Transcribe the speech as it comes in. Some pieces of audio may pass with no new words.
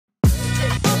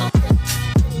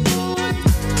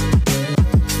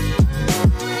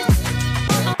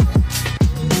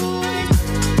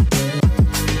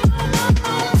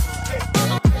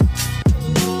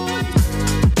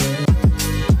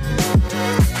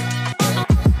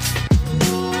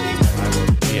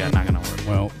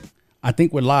I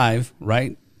think we're live,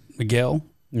 right, Miguel?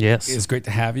 Yes. It's great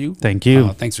to have you. Thank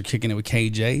you. Thanks for kicking it with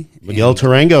KJ. Miguel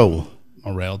Tarango.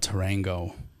 Morel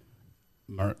Tarango.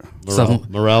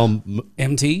 Morel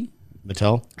MT?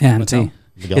 Mattel. Yeah, Mattel.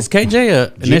 MT. Is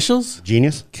KJ initials?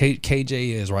 Genius.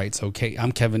 KJ is right. So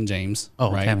I'm Kevin James.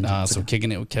 Oh, right. Kevin James, So okay.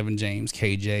 kicking it with Kevin James,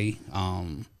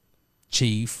 KJ,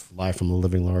 Chief. Live from the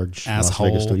Living Large Asshole.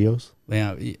 Las Vegas studios.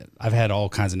 Yeah, I've had all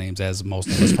kinds of names, as most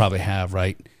of us probably have,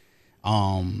 right?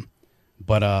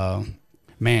 But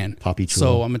man, Poppy so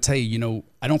Chulo. I'm gonna tell you,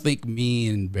 I don't think me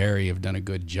and Barry have done a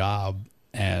good job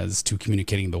as to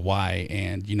communicating the why.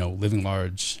 And Living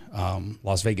Large,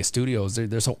 Las Vegas studios,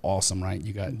 they're so awesome, right?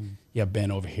 You got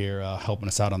Ben over here helping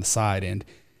us out on the side, and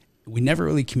we never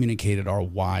really communicated our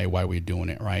why we're doing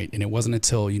it, right? And it wasn't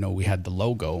until we had the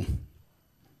logo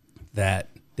that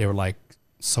they were like,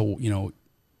 so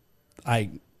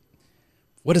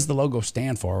what does the logo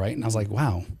stand for, right? And I was like,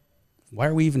 wow, why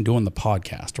are we even doing the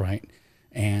podcast, right?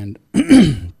 And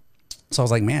so I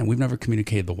was like, man, we've never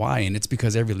communicated the why, and it's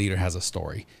because every leader has a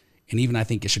story. And even I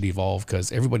think it should evolve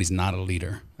because everybody's not a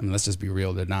leader. I mean, let's just be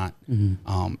real, they're not.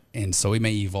 Mm-hmm. And so it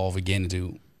may evolve again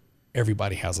into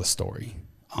everybody has a story.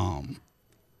 But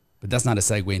that's not a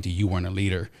segue into you weren't a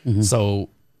leader. Mm-hmm. So,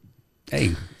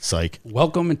 hey, Psych.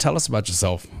 welcome and tell us about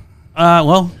yourself.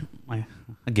 Well,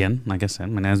 again, like I said,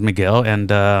 my name is Miguel, and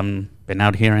been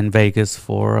out here in Vegas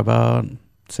for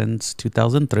since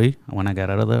 2003 when I got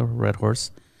out of the Red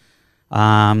Horse.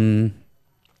 And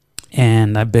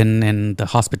I've been in the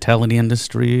hospitality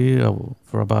industry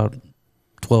for about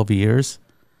 12 years.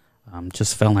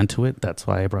 Just fell into it. That's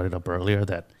why I brought it up earlier,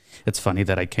 that it's funny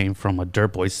that I came from a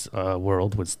dirt boys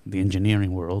world, was the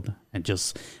engineering world, and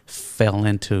just fell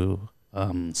into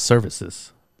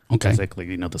services. Okay.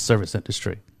 Basically, the service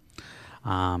industry.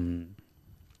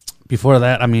 Before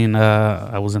that,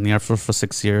 I was in the Air Force for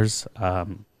 6 years.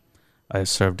 I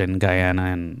served in Guyana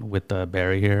and with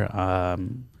Barry here.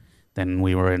 Then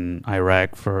we were in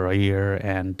Iraq for a year,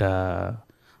 and I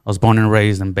was born and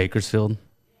raised in Bakersfield.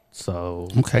 So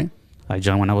Okay. I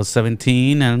joined when I was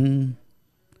 17, and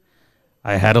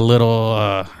I had a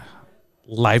little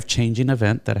life-changing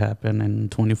event that happened in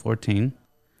 2014.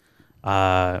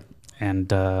 What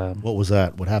was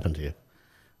that? What happened to you?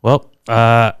 Well,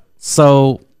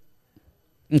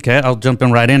 okay, I'll jump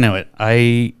in right into it.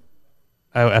 I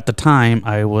at the time,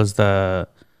 I was the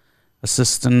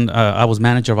assistant, I was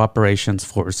manager of operations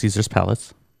for Caesar's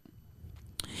Palace.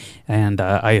 And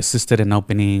I assisted in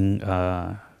opening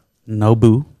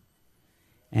Nobu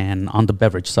and on the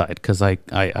beverage side, because I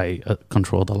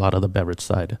controlled a lot of the beverage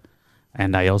side.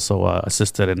 And I also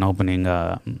assisted in opening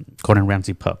Gordon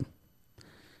Ramsay Pub.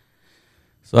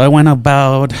 So I went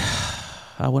about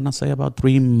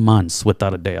 3 months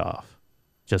without a day off,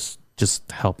 just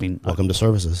helping. Welcome to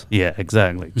services. Yeah,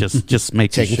 exactly. Just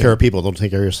making Taking sure. care of people. Don't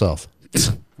take care of yourself.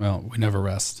 Well, we never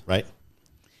rest. Right?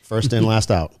 First in,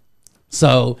 last out.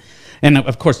 So, and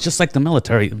of course, just like the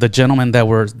military, the gentlemen that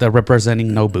were representing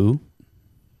Nobu,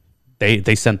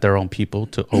 they sent their own people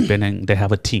to open, and they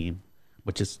have a team,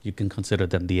 which is, you can consider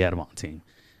them the Advent team,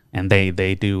 and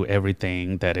they do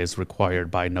everything that is required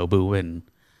by Nobu and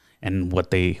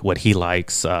what he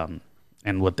likes and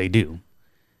what they do.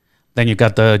 Then you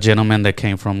got the gentlemen that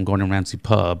came from Gordon Ramsay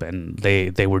Pub, and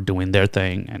they were doing their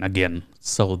thing. And again,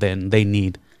 so then they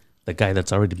need the guy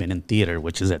that's already been in theater,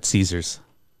 which is at Caesars,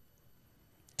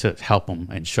 to help them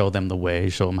and show them the way,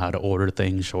 show them how to order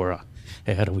things,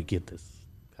 hey, how do we get this?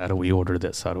 How do we order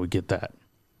this? How do we get that?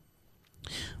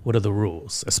 What are the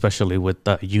rules, especially with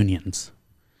unions?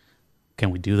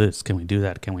 Can we do this? Can we do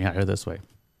that? Can we hire this way?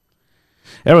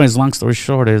 Anyways, long story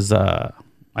short is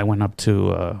I went up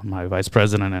to my vice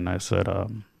president and I said,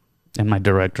 and my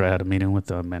director, I had a meeting with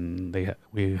them, and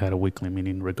we had a weekly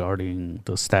meeting regarding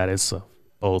the status of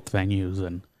both venues,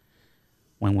 and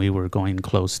when we were going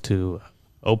close to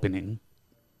opening,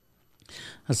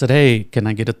 I said, hey, can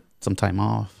I get some time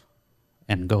off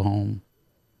and go home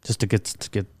just to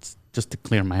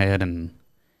clear my head,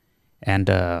 and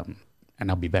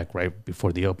I'll be back right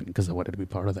before the opening, because I wanted to be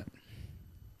part of that.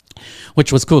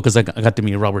 Which was cool, because I got to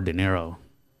meet Robert De Niro,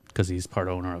 because he's part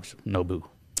owner of Nobu.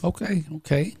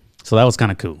 Okay. So that was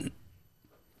kind of cool.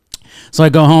 So I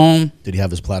go home. Did he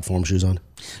have his platform shoes on?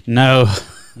 No,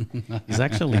 he's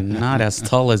actually not as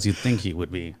tall as you think he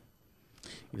would be.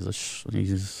 He's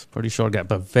a pretty short guy,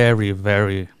 but very,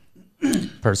 very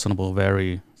personable,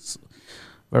 very,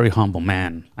 very humble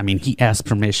man. I mean, he asked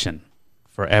permission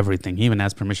for everything. He even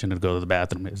asked permission to go to the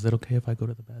bathroom. Is it okay if I go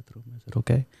to the bathroom? Is it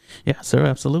okay? Yeah, sir,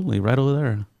 absolutely. Right over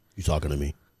there. You talking to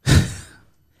me?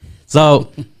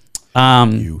 So,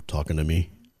 You talking to me?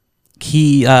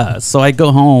 so I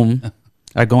go home,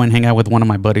 I go and hang out with one of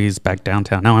my buddies back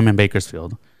downtown. Now I'm in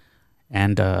Bakersfield.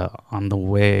 And on the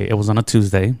way, it was on a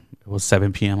Tuesday. It was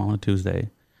 7 p.m. on a Tuesday.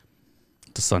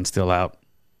 The sun's still out,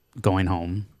 going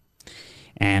home.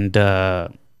 And I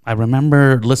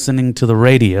remember listening to the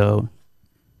radio,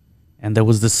 and there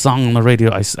was this song on the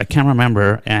radio. I can't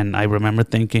remember. And I remember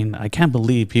thinking, I can't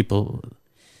believe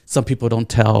some people don't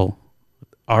tell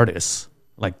artists,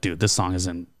 like, dude, this song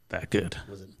isn't that good.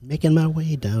 Was it Making My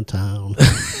Way Downtown?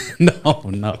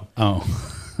 No. Oh,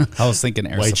 I was thinking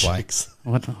Air White Supply. Chicks.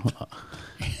 What?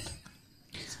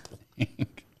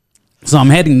 So I'm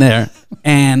heading there,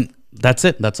 and that's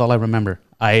it. That's all I remember.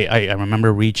 I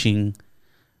remember reaching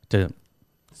to,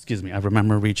 I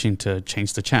remember reaching to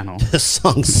change the channel. This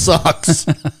song sucks.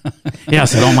 Yeah, I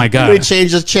said, oh my We God.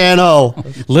 changed the channel.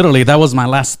 Literally, that was my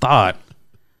last thought,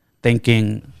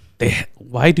 thinking,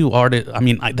 why do artists,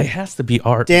 there has to be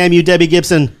art. Damn you, Debbie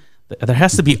Gibson. There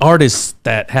has to be artists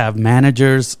that have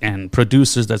managers and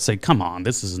producers that say, come on,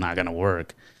 this is not going to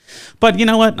work. But you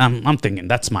know what? I'm thinking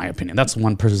that's my opinion. That's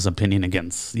one person's opinion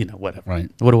against, whatever.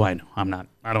 Right. What do I know?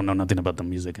 I don't know nothing about the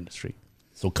music industry.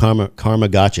 So karma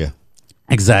got you.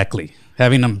 Exactly.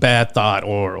 Having a bad thought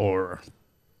or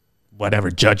whatever,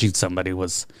 judging somebody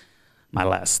was my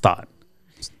last thought.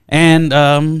 And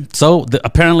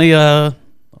apparently I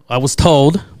was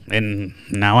told, and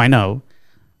now I know,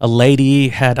 a lady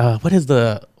had what is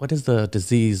the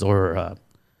disease or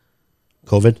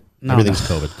COVID? No, Everything's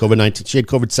COVID. COVID-19. She had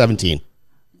COVID-17.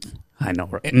 I know.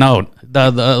 Right? No,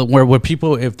 the where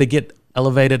people, if they get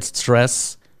elevated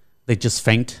stress, they just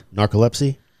faint.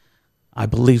 Narcolepsy? I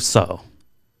believe so.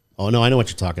 Oh no, I know what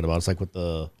you're talking about. It's like what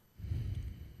the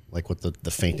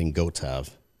fainting goats have.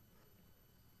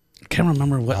 I can't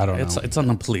remember what. I don't know. It's on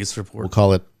the police report. We'll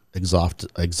call it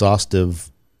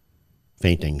exhaustive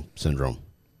fainting syndrome.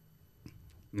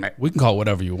 We can call it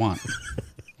whatever you want.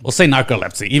 We'll say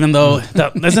narcolepsy, even though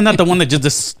isn't that the one that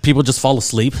just people just fall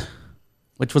asleep?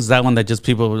 Which was that one that just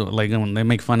people like when they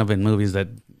make fun of in movies that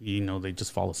they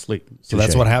just fall asleep. So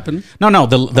that's what happened? No,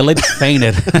 the lady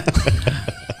fainted.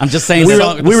 I'm just saying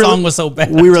the song was so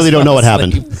bad. We really don't know what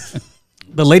happened.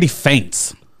 The lady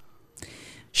faints.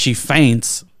 She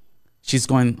faints. She's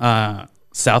going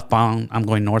southbound. I'm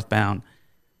going northbound.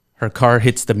 Her car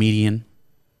hits the median.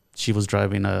 She was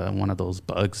driving one of those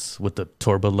Bugs with the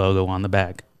Turbo logo on the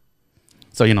back.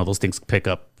 So, those things pick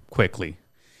up quickly.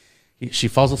 She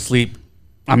falls asleep.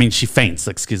 She faints,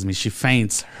 excuse me. She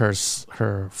faints.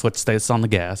 Her foot stays on the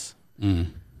gas.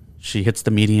 Mm. She hits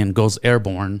the median, goes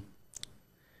airborne,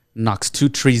 knocks 2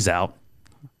 trees out.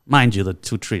 Mind you, the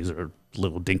 2 trees are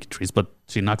little dinky trees, but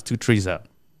she knocks 2 trees out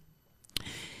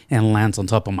and lands on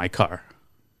top of my car.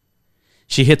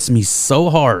 She hits me so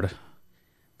hard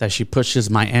that she pushes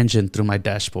my engine through my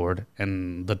dashboard,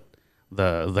 and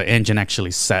the engine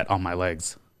actually sat on my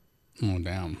legs. Oh,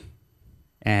 damn.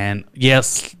 And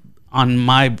yes, on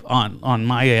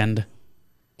my end,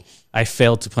 I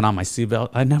failed to put on my seatbelt.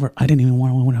 I didn't even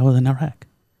want one when I was in Iraq.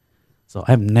 So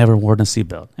I've never worn a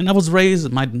seatbelt. And I was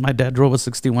raised, my dad drove a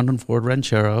 61 Ford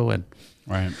Ranchero, and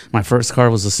Right. my first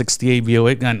car was a 68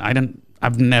 Buick, and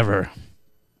I've never,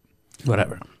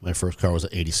 whatever. My first car was an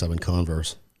 87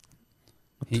 Converse.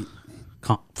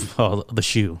 The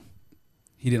shoe.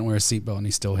 He didn't wear a seatbelt and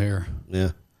he's still here.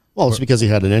 Yeah. Well, it's because he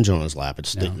had an engine on his lap.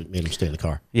 It made him stay in the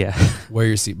car. Yeah. Wear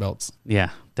your seatbelts. Yeah,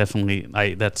 definitely.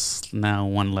 That's now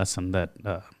one lesson that,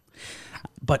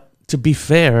 but to be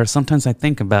fair, sometimes I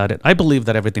think about it. I believe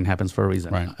that everything happens for a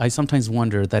reason. Right. I sometimes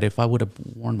wonder that if I would have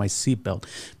worn my seatbelt,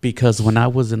 because when I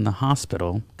was in the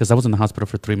hospital, because I was in the hospital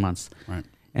for 3 months, Right.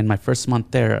 and my first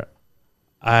month there,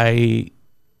 I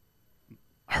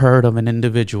heard of an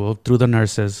individual through the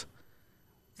nurses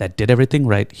that did everything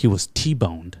right. He was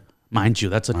T-boned. Mind you,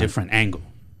 that's a different angle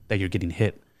that you're getting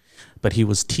hit. But he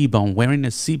was T-boned, wearing a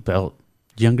seatbelt,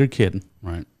 younger kid,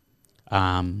 Right.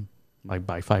 like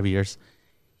by 5 years.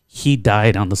 He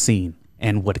died on the scene.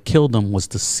 And what killed him was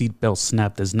the seatbelt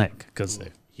snapped his neck because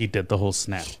he did the whole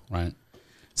snap. Right.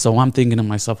 So I'm thinking to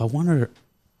myself, I wonder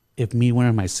if me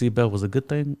wearing my seatbelt was a good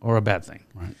thing or a bad thing.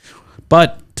 Right.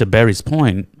 But to Barry's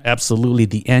point, absolutely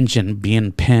the engine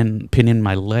being pinning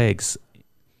my legs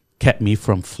kept me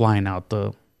from flying out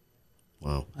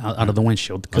Wow. out of the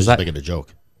windshield. I was just making a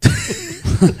joke.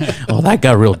 Oh, that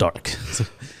got real dark.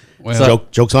 Well,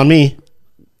 Joke's on me.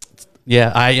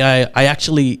 Yeah, I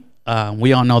actually,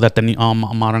 we all know that the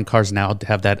modern cars now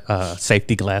have that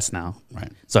safety glass now.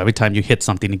 Right. So every time you hit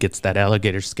something, it gets that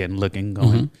alligator skin looking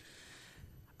going. Mm-hmm.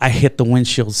 I hit the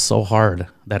windshield so hard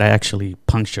that I actually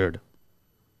punctured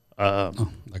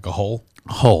like a hole.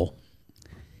 hole,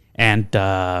 and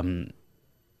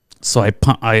so I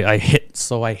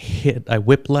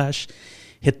whiplash,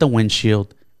 hit the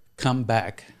windshield, come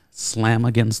back, slam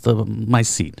against my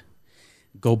seat,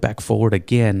 go back forward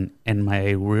again, and my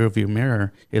rear view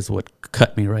mirror is what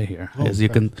cut me right here. As you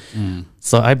can,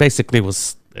 so I basically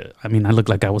was. I mean, I looked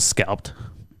like I was scalped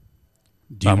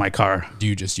by my car. Do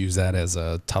you just use that as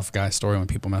a tough guy story when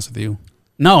people mess with you?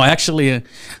 No, actually,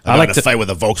 I like to fight with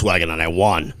a Volkswagen and I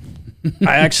won.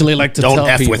 I actually like to Don't tell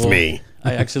F people, with me.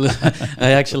 I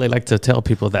actually like to tell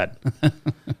people that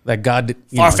God,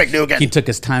 Farfik Nugan. He took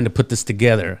his time to put this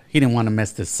together. He didn't want to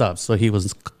mess this up, so he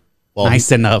was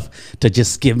nice enough to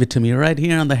just give it to me right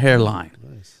here on the hairline,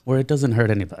 where it doesn't hurt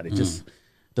anybody. Just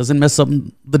doesn't mess up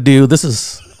the dew. This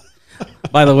is,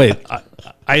 by the way,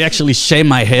 I actually shaved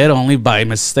my head only by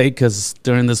mistake because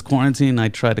during this quarantine I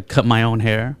tried to cut my own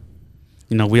hair.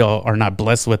 You know, we all are not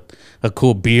blessed with a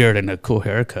cool beard and a cool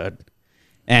haircut.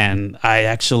 And I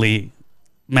actually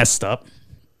messed up.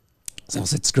 So I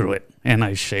said, screw it. And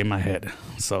I shaved my head.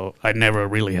 So I never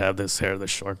really had this hair this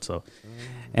short. So,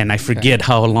 and I forget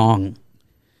how long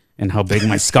and how big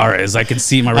my scar is. I can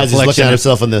see my reflection. He's looking at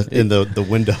himself in the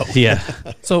window. Yeah.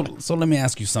 So let me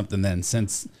ask you something then,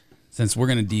 since we're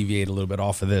going to deviate a little bit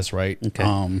off of this, right?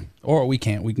 Okay. Or we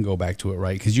can go back to it,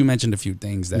 right? Because you mentioned a few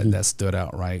things that stood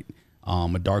out, right?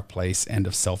 A Dark Place, End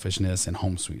of Selfishness, and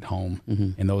Home Sweet Home,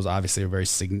 and those obviously are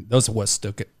those are what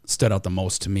stood out the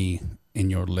most to me in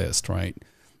your list, right?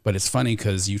 But it's funny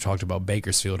because you talked about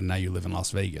Bakersfield and now you live in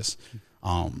Las Vegas.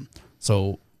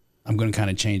 So I'm going to kind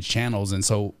of change channels, and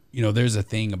so there's a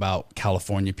thing about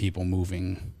California people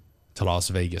moving to Las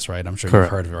Vegas, right? I'm sure Correct.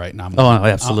 you've heard of it, right? Now,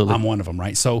 absolutely. I'm one of them,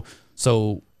 right? So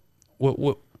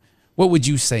what would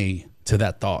you say to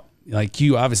that thought? Like,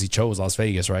 you obviously chose Las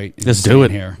Vegas, right? Let's do it.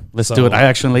 Here. Let's do it. I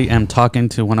actually am talking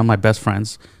to one of my best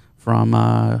friends from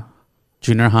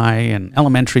junior high and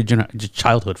elementary,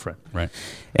 childhood friend. Right.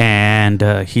 And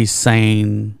he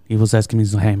was asking me,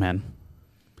 hey, man,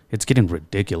 it's getting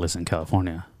ridiculous in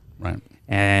California. Right.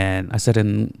 And I said,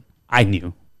 and I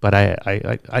knew, but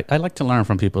I like to learn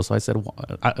from people. So I said,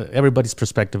 everybody's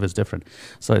perspective is different.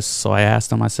 So I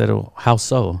asked him, I said, how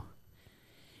so?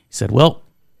 He said, well,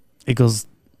 he goes,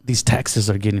 these taxes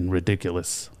are getting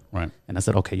ridiculous. Right. And I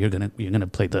said, okay, you're gonna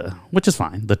play which is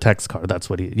fine, the tax card. That's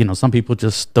what some people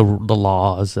just the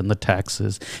laws and the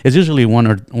taxes. It's usually one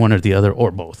or the other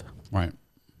or both. Right.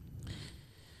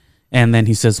 And then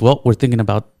he says, well, we're thinking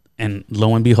about, and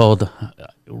lo and behold,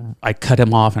 I cut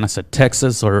him off and I said,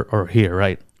 Texas or here,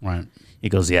 right? Right. He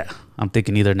goes, yeah, I'm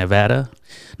thinking either Nevada.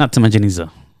 Not to mention he's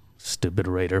a stupid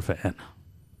Raider fan.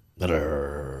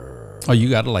 Oh,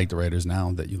 you gotta like the Raiders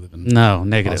now that you live in. No,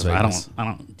 negative. Las Vegas. I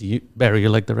don't. Do you, Barry? You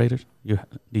like the Raiders? Do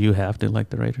you have to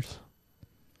like the Raiders?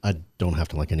 I don't have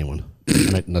to like anyone.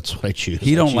 And that's what I choose.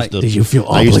 He don't like. Do you feel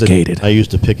obligated? I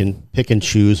used to pick and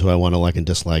choose who I want to like and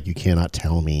dislike. You cannot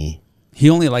tell me.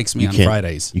 He only likes me on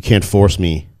Fridays. You can't force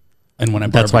me. And when I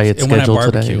that's why it's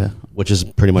scheduled today. Yeah. Which is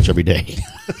pretty much every day.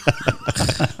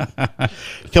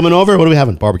 Coming over. What are we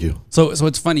having? Barbecue. So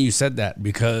it's funny you said that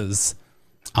because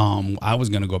I was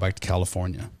going to go back to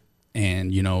California,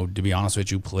 and to be honest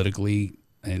with you, politically,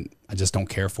 and I just don't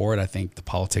care for it. I think the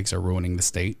politics are ruining the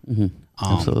state.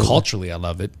 Culturally, I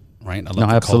love it. Right? I love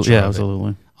the culture. Yeah,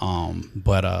 absolutely.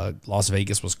 But Las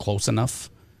Vegas was close enough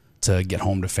to get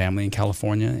home to family in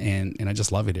California, and I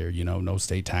just love it here. No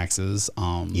state taxes.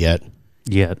 Yet.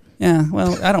 Yeah,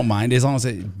 well, I don't mind as long as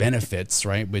it benefits,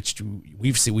 right? Which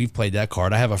we've played that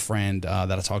card. I have a friend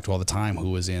that I talk to all the time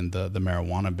who was in the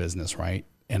marijuana business, right?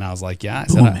 And I was like, yeah,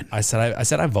 I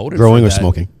said I voted. Growing for or that.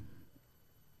 smoking?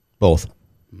 Both.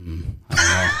 I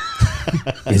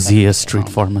don't know. Is he a street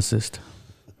pharmacist?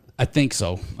 I think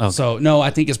so. Okay. So no, I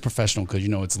think it's professional because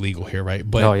it's legal here, right?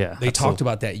 But they absolutely. talked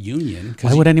about that union.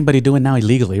 Why would anybody do it now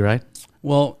illegally, right?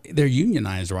 Well, they're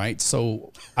unionized, right?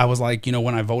 So I was like,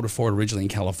 when I voted for it originally in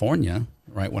California,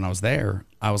 right, when I was there,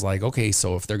 I was like, okay,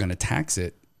 so if they're going to tax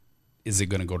it, is it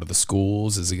going to go to the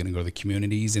schools? Is it going to go to the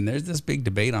communities? And there's this big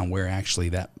debate on where actually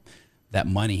that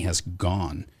money has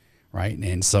gone, right?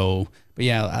 And so, but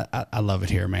yeah, I love it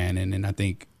here, man. And I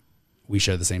think we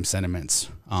share the same sentiments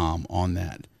on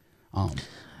that.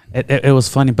 It was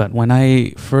funny, but when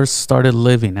I first started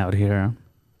living out here,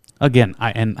 again,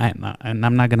 and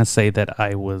I'm not gonna say that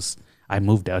I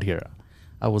moved out here.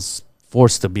 I was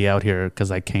forced to be out here because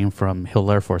I came from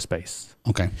Hill Air Force Base.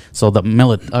 Okay. So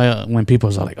when people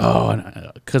are like,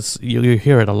 oh, because you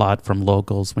hear it a lot from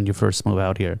locals when you first move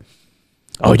out here.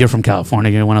 Oh, you're from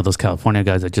California. You're one of those California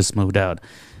guys that just moved out.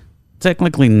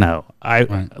 Technically, no.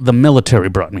 The military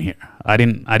brought me here. I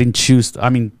didn't choose. I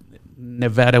mean,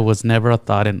 Nevada was never a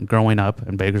thought, and growing up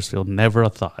in Bakersfield, never a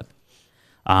thought.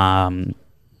 And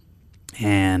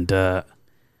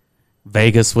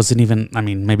Vegas wasn't even. I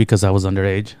mean, maybe because I was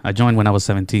underage. I joined when I was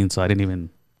 17, so I didn't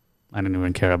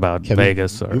even care about Kevin,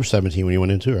 Vegas. Or you were 17 when you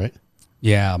went in too, right?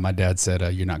 Yeah, my dad said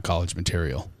you're not college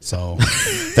material. So,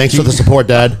 Thanks for the support,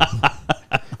 Dad.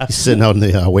 He's sitting out in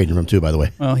the waiting room too, by the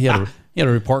way. well, he had a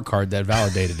report card that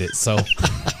validated it. So,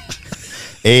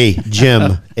 A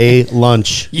gym, A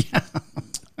lunch.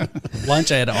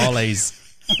 lunch I had all A's.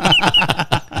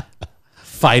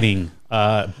 fighting,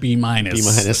 B minus. B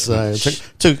minus.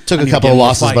 Took a need couple to of get more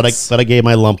losses, fights. but I gave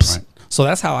my lumps. Right. So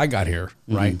that's how I got here,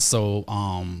 right? So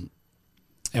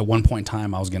at one point in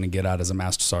time, I was going to get out as a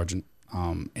master sergeant,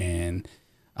 and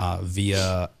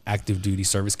via active duty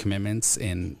service commitments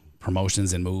and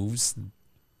promotions and moves,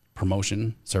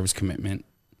 promotion, service commitment,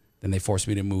 then they forced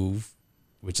me to move,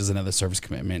 which is another service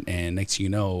commitment. And next thing you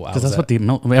know, Because that's what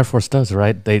the Air Force does,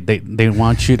 right? They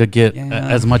want you to get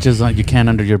as much as you can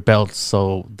under your belt,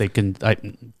 so they can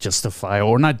justify,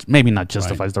 or not. Maybe not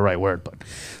justify is the right word, but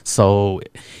so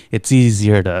it's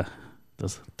easier to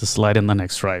slide in the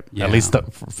next stripe. Yeah. At least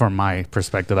from my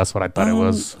perspective, that's what I thought it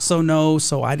was.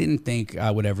 So I didn't think I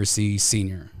would ever see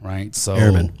senior, right? So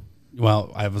Airman.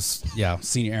 Well, I was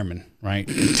senior airman, right?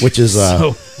 Which is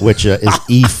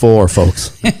E4,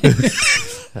 folks.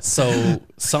 So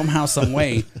somehow, some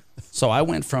way, so I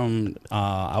went from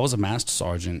I was a master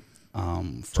sergeant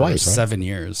for Twice, right? 7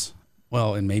 years.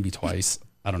 Well, and maybe twice.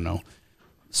 I don't know.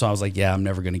 So I was like, I'm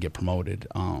never going to get promoted.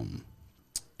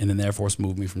 And then the Air Force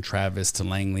moved me from Travis to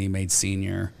Langley, made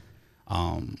senior.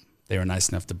 They were nice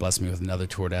enough to bless me with another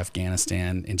tour to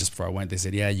Afghanistan. And just before I went, they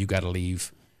said, you got to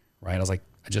leave. Right. I was like,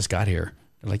 I just got here.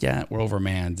 They're like, we're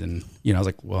overmanned. And, I was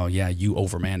like, well, you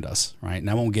overmanned us. Right. And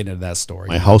I won't get into that story.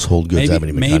 My household goods haven't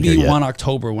even come here Maybe yet. 1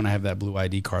 October when I have that blue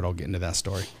ID card, I'll get into that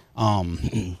story.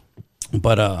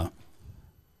 But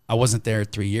I wasn't there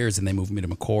 3 years, and they moved me to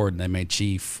McCord, and they made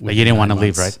chief. But you didn't want to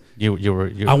leave, right? You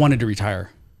were. I wanted to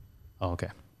retire. Oh, okay.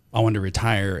 I wanted to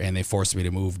retire, and they forced me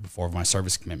to move before my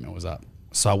service commitment was up.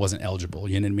 So I wasn't eligible.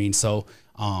 You know what I mean? So,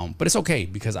 but it's okay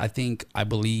because I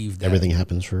believe that Everything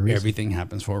happens for a reason. everything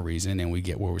happens for a reason, and we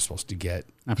get where we're supposed to get.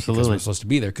 Absolutely. Because we're supposed to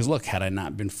be there. Because look, had I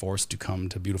not been forced to come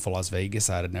to beautiful Las Vegas,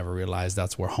 I'd have never realized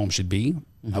that's where home should be.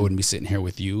 I wouldn't be sitting here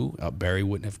with you. Barry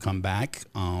wouldn't have come back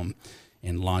and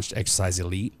launched Exercise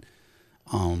Elite.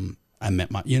 I met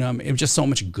it was just so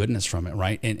much goodness from it,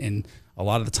 right? And a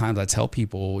lot of the times I tell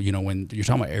people, when you're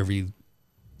talking about every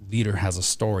leader has a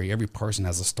story, every person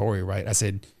has a story, right? I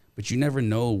said, but you never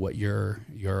know what your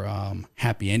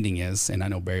happy ending is. And I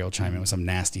know Barry will chime in with some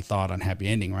nasty thought on happy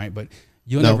ending, right? But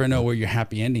you'll never know where your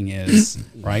happy ending is,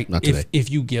 right? Not today. If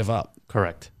you give up,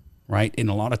 Correct. right? And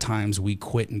a lot of times we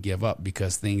quit and give up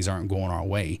because things aren't going our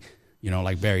way.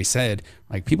 Like Barry said,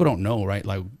 like people don't know, right?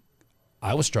 Like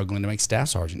I was struggling to make staff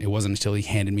sergeant. It wasn't until he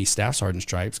handed me staff sergeant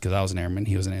stripes because I was an airman,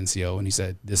 he was an NCO, and he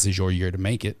said, "This is your year to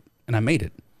make it," and I made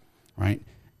it, right?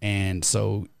 And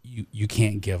so you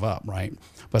can't give up, right?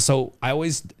 But so I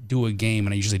always do a game,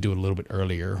 and I usually do it a little bit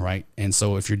earlier, right? And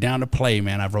so if you're down to play,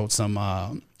 man, I wrote some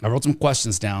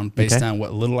questions down based on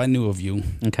what little I knew of you,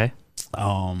 Okay.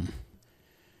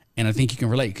 and I think you can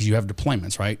relate because you have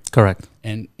deployments, right? Correct.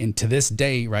 And to this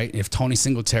day, right, if Tony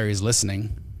Singletary is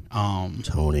listening,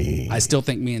 Tony. I still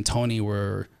think me and Tony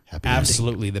were Happy ending.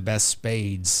 absolutely the best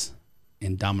spades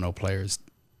and domino players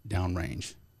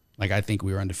downrange. Like I think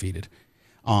we were undefeated.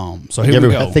 So here we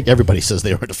go. I think everybody says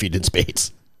they are defeated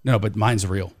spades. No, but mine's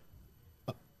real.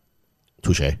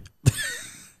 Touche.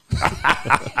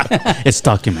 It's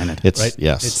documented. It's Right?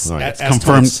 yes. It's All right. ask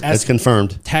confirmed. Tony- It's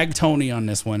confirmed. Tag Tony on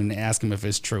this one and ask him if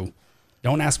it's true.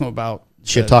 Don't ask him about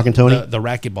Shit talking Tony? the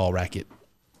racquetball racket.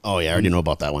 Oh yeah, I already know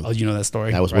about that one. Oh, you know that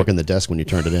story? I was Right. working the desk when you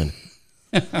turned it in.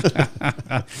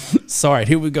 So, all right,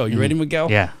 here we go. You ready, Miguel?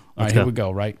 Yeah, All right, let's here go. we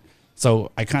go, right?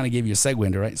 So I kind of gave you a segue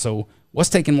into, right? So what's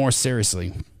taken more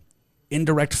seriously?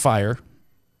 Indirect fire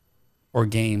or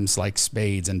games like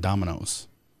spades and dominoes?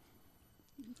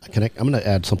 I'm going to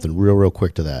add something real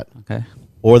quick to that. Okay.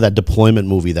 Or that deployment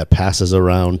movie that passes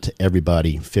around to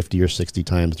everybody 50 or 60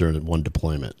 times during one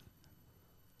deployment.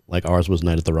 Like ours was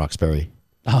Night at the Roxbury.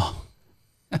 Oh,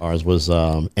 Ours was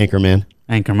Anchorman.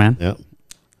 Anchorman. Yep.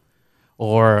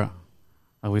 Or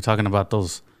are we talking about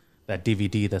that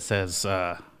DVD that says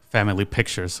Family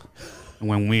Pictures?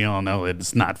 When we all know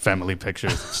it's not Family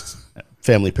Pictures.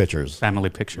 Family Pictures. Family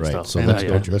Pictures. Right. Though. So Yeah, let's yeah.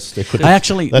 go. Let's stick with Let's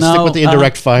stick no, with the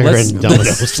indirect fire and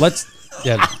dominoes. let's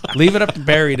leave it up to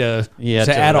Barry to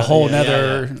add a whole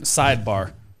nother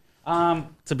sidebar.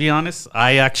 To be honest,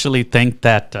 I actually think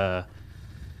that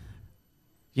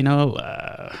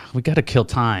we got to kill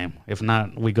time. If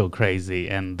not, we go crazy.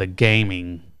 And the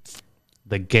gaming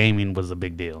was a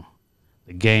big deal.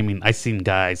 the gaming. I seen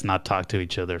guys not talk to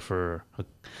each other for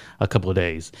a couple of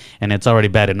days, and it's already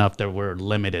bad enough that we're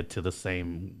limited to the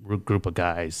same group of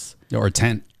guys or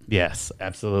tent. Yes,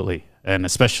 absolutely, and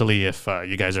especially if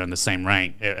you guys are in the same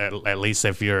rank. At least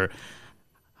if you're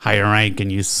higher rank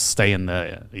and you stay in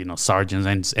the sergeant's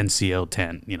and NCO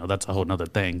tent, that's a whole nother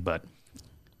thing. But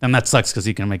then that sucks because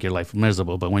you can make your life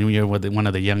miserable. But when you're with one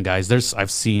of the young guys, I've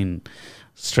seen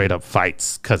straight up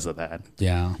fights because of that.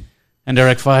 Yeah. And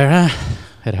direct fire,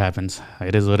 it happens.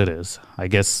 It is what it is. I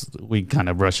guess we kind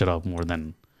of brush it off more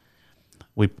than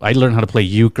I learned how to play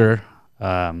euchre,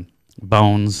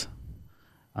 bones.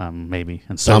 Maybe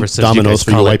and services. Dominoes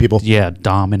for you white people. Yeah,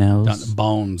 dominoes.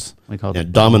 Bones. We call Yeah,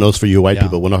 it Dominoes for you white Yeah.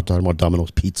 people. We're not talking about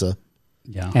Domino's pizza.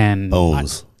 Yeah. and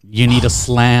Bones. you need to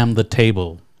slam the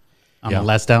table on Yeah. the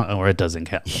last down, or it doesn't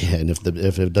count. Yeah, and if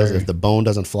the bone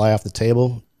doesn't fly off the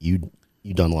table, you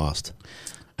done lost.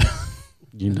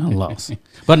 You know, lost.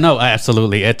 But no,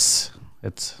 absolutely, it's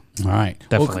All right.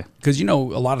 Definitely. Because, a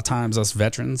lot of times us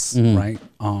veterans, right,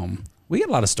 we get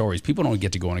a lot of stories. People don't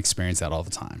get to go and experience that all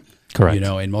the time. Correct.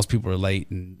 And most people relate.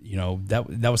 And,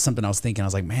 that was something I was thinking. I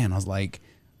was like,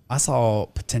 I saw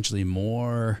potentially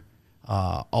more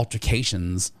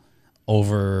altercations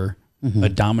over a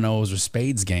dominoes or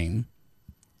spades game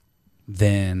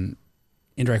than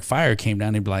indirect fire came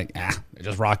down and be like, they're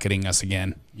just rocketing us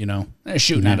again, they're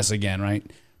shooting at us again, right?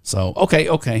 So, okay.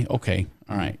 All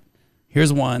right.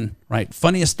 Here's one, right?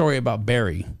 Funniest story about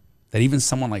Barry that even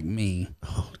someone like me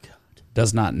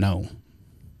does not know.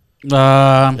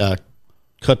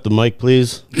 Cut the mic,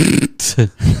 please.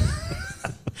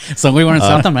 So we were in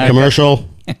South America. Commercial.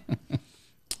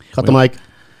 Cut the mic.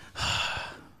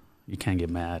 You can't get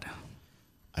mad.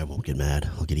 I won't get mad.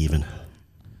 I'll get even.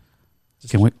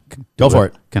 Can we Go for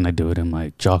it. Can I do it in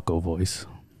my Jocko voice?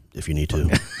 If you need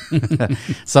to.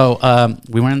 So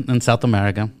we were in South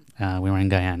America. We were in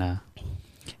Guyana,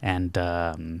 and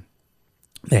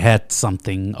they had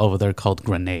something over there called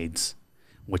grenades,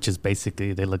 which is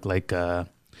basically they look like how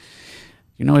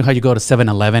you go to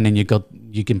 7-Eleven and you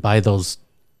can buy those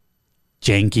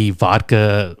janky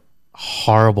vodka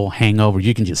horrible hangover.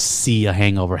 You can just see a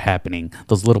hangover happening.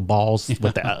 Those little balls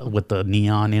with the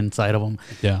neon inside of them,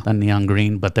 the neon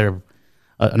green, but they're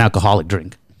an alcoholic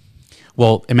drink.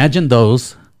 Well, imagine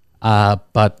those,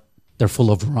 but they're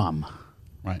full of rum.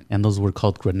 Right. And those were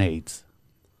called grenades.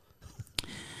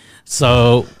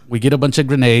 So we get a bunch of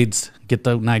grenades, get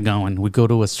the night going. We go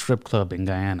to a strip club in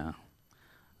Guyana.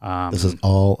 This is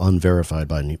all unverified,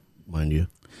 mind you.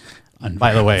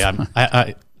 By the way,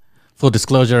 I full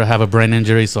disclosure, I have a brain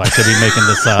injury, so I could be making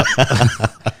this up.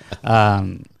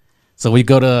 So we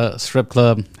go to a strip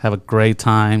club, have a great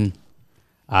time.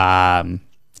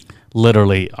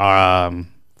 Literally,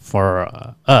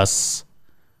 for us,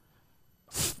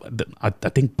 I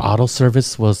think bottle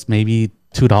service was maybe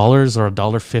 $2 or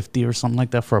 $1.50 or something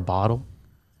like that for a bottle.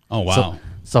 Oh, wow.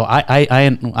 So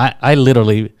I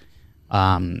literally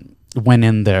went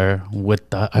in there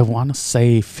with I want to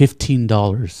say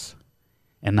 $15,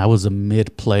 and I was a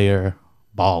mid-player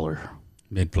baller.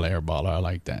 Mid-player baller. I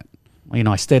like that.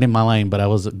 I stayed in my lane, but I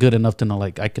was good enough to know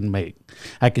like I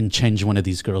can change one of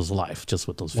these girls' life just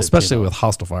with those. Well, especially with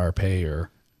hostile fire pay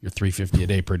or your $350 a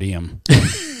day per diem.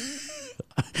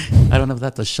 I don't know if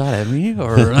that's a shot at me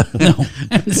or no,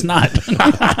 it's not.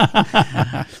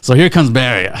 So here comes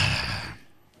Barry,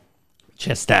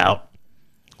 chest out,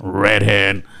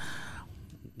 redhead,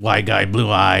 white guy, blue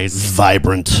eyes,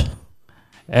 Vibrant.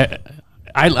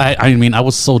 I mean, I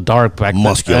was so dark back then.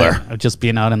 Muscular. Just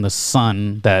being out in the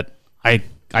sun that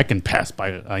I can pass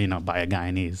by by a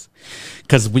Guyanese,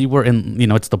 because we were in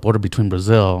it's the border between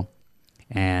Brazil,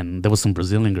 and there was some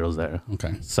Brazilian girls there.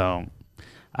 Okay. So,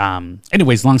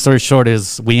 anyways, long story short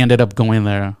is we ended up going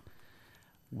there.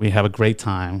 We have a great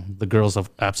time. The girls have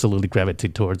absolutely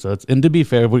gravitated towards us. And to be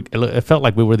fair, it felt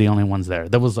like we were the only ones there.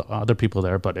 There was other people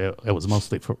there, but it was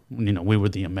mostly for we were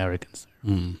the Americans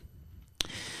there. Mm.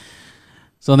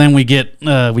 So then we get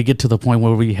to the point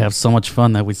where we have so much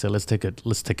fun that we said, let's take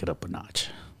it up a notch.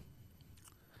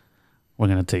 We're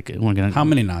gonna take it. How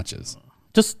many notches?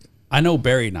 Just I know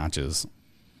Barry notches.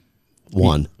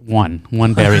 one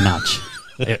Barry notch.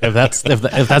 If that's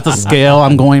the scale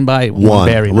I'm going by, one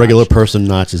Barry regular notch. person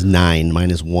notch is 9. Mine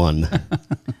is 1.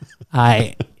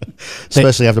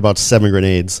 Especially after about 7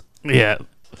 grenades. Yeah,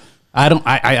 I don't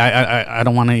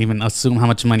want to even assume how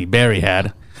much money Barry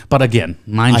had. But again,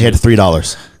 I had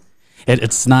 $3.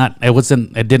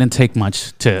 It didn't take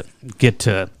much to get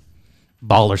to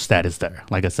baller status there.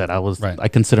 Like I said, I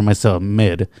consider myself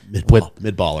mid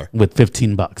baller with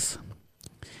 $15.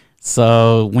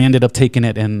 So we ended up taking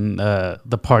it in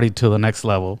the party to the next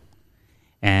level,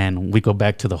 and we go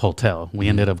back to the hotel. We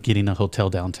ended up getting a hotel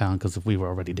downtown because if we were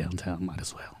already downtown, might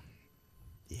as well.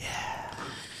 Yeah.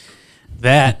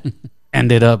 That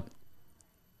ended up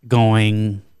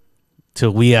going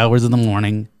till wee hours in the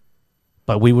morning,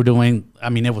 but we were doing, I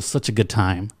mean, it was such a good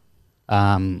time.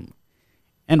 In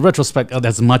retrospect,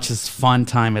 as much as fun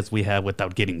time as we had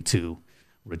without getting too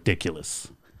ridiculous.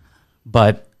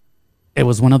 But it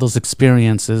was one of those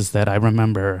experiences that I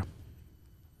remember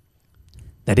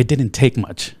that it didn't take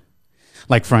much.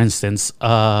 Like, for instance,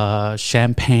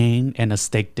 champagne and a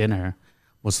steak dinner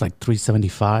was like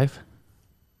 $3.75.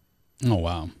 Oh,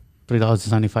 wow.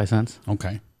 $3.75.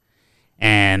 Okay.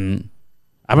 And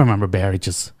I remember Barry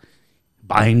just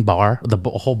buying the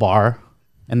whole bar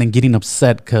and then getting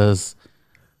upset because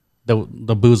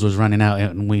the booze was running out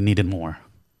and we needed more.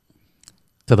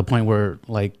 To the point where,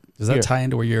 like... Does that tie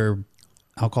into where your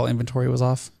alcohol inventory was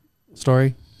off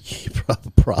story?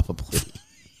 Probably.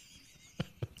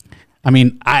 I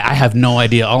mean, I have no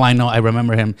idea. All I know, I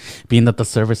remember him being the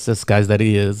services guys that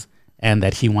he is, and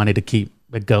that he wanted to keep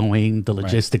it going, the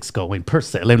logistics going per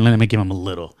se. Let me give him a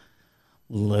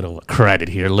little credit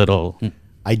here.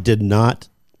 I did not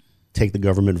take the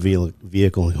government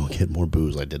vehicle and go get more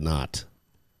booze. I did not.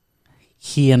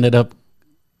 He ended up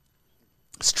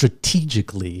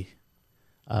strategically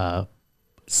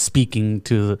speaking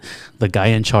to the guy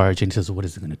in charge, and he says, "What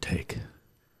is it going to take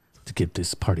to get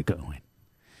this party going?"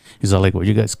 He's all like, "Well,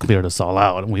 you guys cleared us all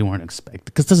out, and we weren't expecting,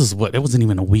 because it wasn't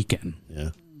even a weekend." Yeah.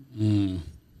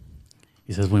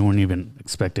 He says we weren't even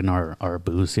expecting our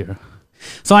booze here.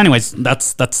 So, anyways,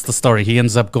 that's the story. He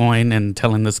ends up going and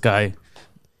telling this guy,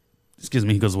 excuse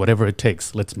me, he goes, "Whatever it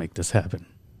takes, let's make this happen."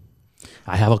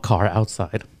 I have a car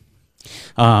outside,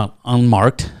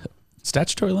 unmarked.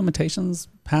 Statutory limitations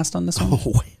passed on this one?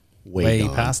 Oh, way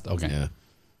gone. Past? Okay. Yeah.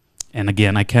 And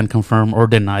again, I can't confirm or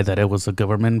deny that it was a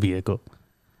government vehicle.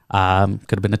 Could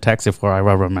have been a taxi for all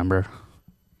I remember.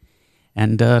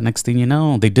 And next thing you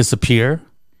know, they disappear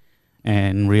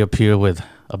and reappear with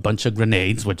a bunch of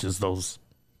grenades, which is those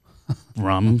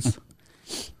rums,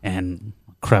 and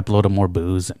a crap load of more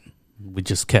booze. And we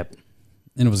just kept.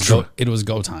 And it was go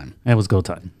time. It was go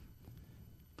time.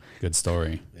 Good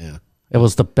story. Yeah. It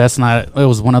was the best night. It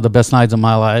was one of the best nights of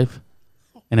my life,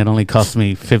 and it only cost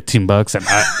me $15. And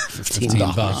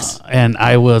 $15. And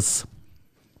I was.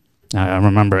 I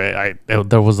remember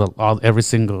there was every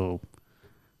single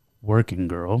working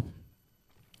girl,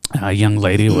 a young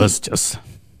lady was just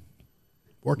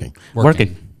Working.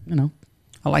 you know,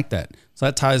 I like that. So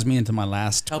that ties me into my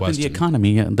last helping question. the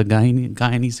economy, the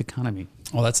Guyanese economy.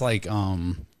 Well, that's like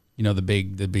the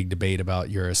big debate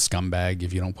about you're a scumbag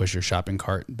if you don't push your shopping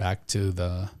cart back to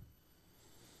the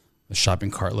shopping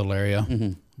cart little area.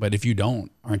 Mm-hmm. But if you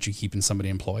don't, aren't you keeping somebody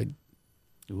employed?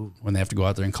 Ooh. When they have to go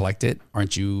out there and collect it?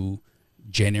 Aren't you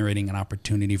generating an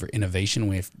opportunity for innovation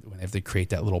when they have to create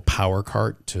that little power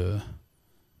cart to,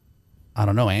 I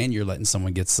don't know, and you're letting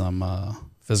someone get some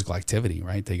physical activity,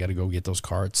 right? They got to go get those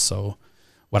carts. So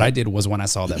what I did was, when I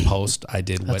saw that post, I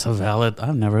did That's a valid.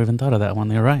 I've never even thought of that one.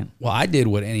 You're right. Well, I did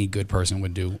what any good person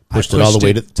would do. Pushed it all the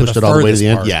way to the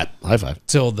end. part Yeah. High five.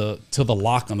 till the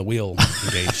lock on the wheel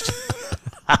engaged.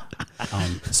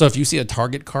 So if you see a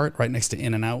Target cart right next to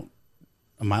In-N-Out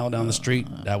a mile down the street,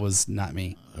 that was not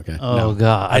me. Okay. Oh No,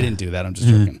 God, I didn't do that. I'm just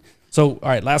joking. So, all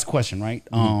right, last question, right?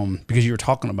 Because you were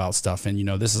talking about stuff, and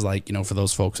this is like, for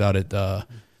those folks out at the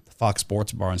Fox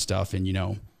Sports Bar and stuff,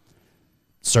 and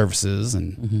services,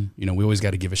 and we always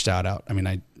got to give a shout out. I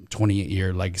mean,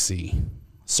 28-year legacy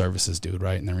services dude,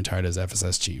 right? And then retired as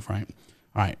FSS chief, right?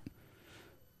 All right.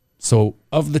 So,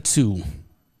 of the two,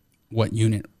 what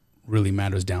unit really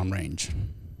matters downrange?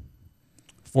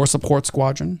 Force Support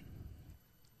Squadron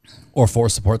or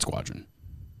Force Support Squadron?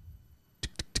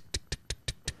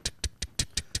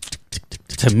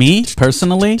 to me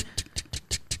personally,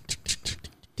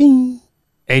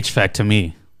 HVAC to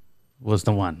me was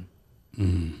the one.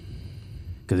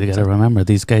 Because you got to remember,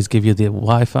 these guys give you the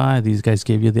Wi-Fi, these guys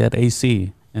give you that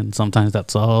AC, and sometimes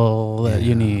that's all that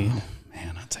you need.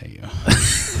 Man, I tell you,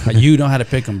 you know how to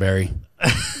pick them, Barry.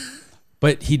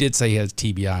 But he did say he has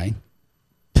TBI.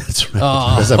 That's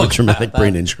right. He does have a traumatic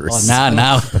brain injury. Oh,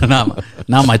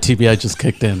 now my TBI just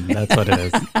kicked in. That's what it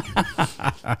is.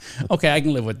 Okay, I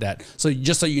can live with that. So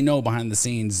just so you know, behind the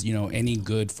scenes, any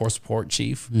good force support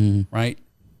chief, right?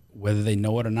 Whether they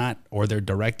know it or not, or they're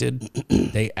directed,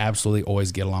 they absolutely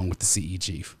always get along with the CE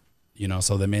chief.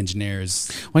 So them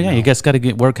engineers. Well, yeah, you guys got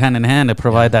to work hand in hand to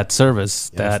provide that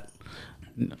service. That,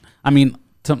 I mean,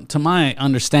 to my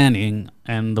understanding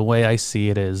and the way I see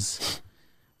it is,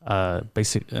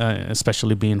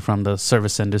 especially being from the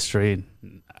service industry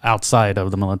outside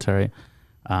of the military,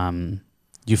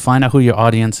 You find out who your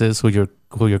audience is, who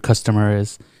your customer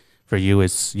is. For you,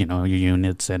 it's your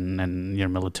units and your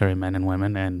military men and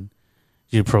women, and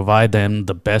you provide them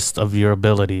the best of your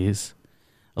abilities.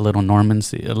 A little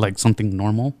normancy, like something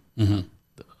normal. Mm-hmm.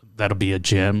 That'll be a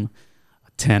gym,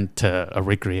 a tent, a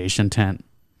recreation tent,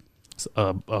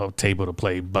 a table to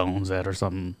play bones at or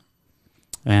something,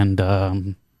 and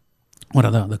what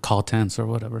are the call tents or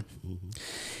whatever.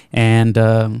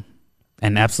 Mm-hmm.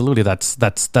 And absolutely,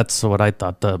 that's what I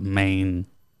thought the main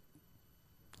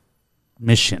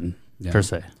mission per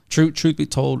se. Truth be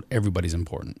told, everybody's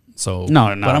important. So no,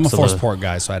 but I'm absolutely. a force support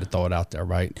guy, so I had to throw it out there,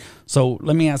 right? So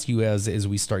let me ask you, as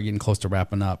we start getting close to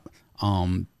wrapping up,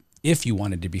 if you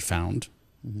wanted to be found,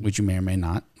 mm-hmm. which you may or may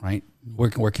not, right? Where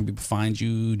can people find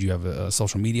you? Do you have a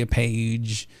social media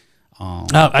page?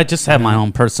 I just have my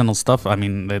own personal stuff. I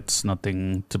mean, it's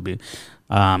nothing to be.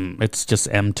 It's just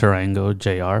M Tarango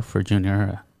Jr. for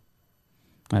Junior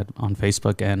on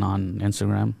Facebook and on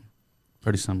Instagram.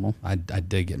 Pretty simple. I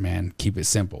dig it, man. Keep it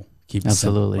simple. Keep it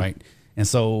absolutely simple, right? And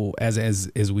so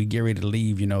as we get ready to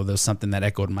leave, there's something that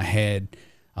echoed in my head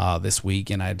this week,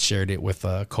 and I had shared it with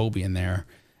Kobe in there,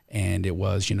 and it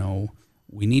was,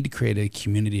 we need to create a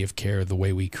community of care the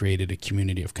way we created a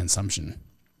community of consumption,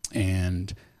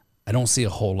 and I don't see a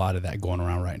whole lot of that going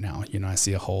around right now. I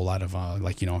see a whole lot of on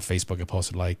Facebook I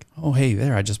posted like, oh hey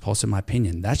there, I just posted my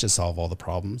opinion. That should solve all the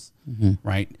problems, mm-hmm.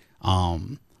 right?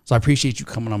 So I appreciate you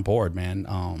coming on board, man.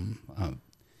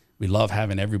 We love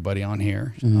having everybody on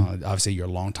here. Mm-hmm. Obviously, you're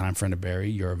a longtime friend of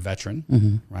Barry. You're a veteran,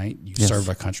 mm-hmm. right? You served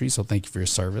our country, so thank you for your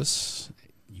service.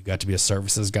 You got to be a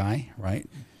services guy, right?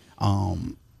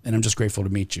 And I'm just grateful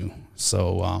to meet you.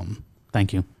 So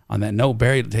thank you. On that note,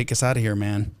 Barry, take us out of here,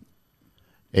 man.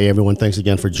 Hey, everyone. Thanks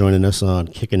again for joining us on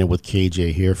Kicking It with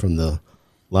KJ here from the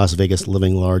Las Vegas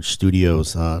Living Large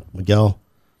Studios. Miguel,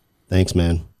 thanks,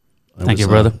 man. Thank you,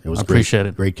 brother. It was I appreciate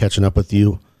it. Great catching up with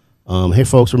you. Hey,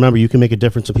 folks, remember, you can make a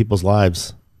difference in people's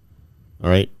lives. All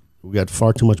right? We got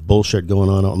far too much bullshit going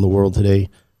on out in the world today.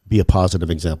 Be a positive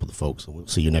example to folks. We'll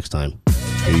see you next time.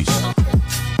 Peace.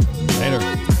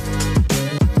 Later.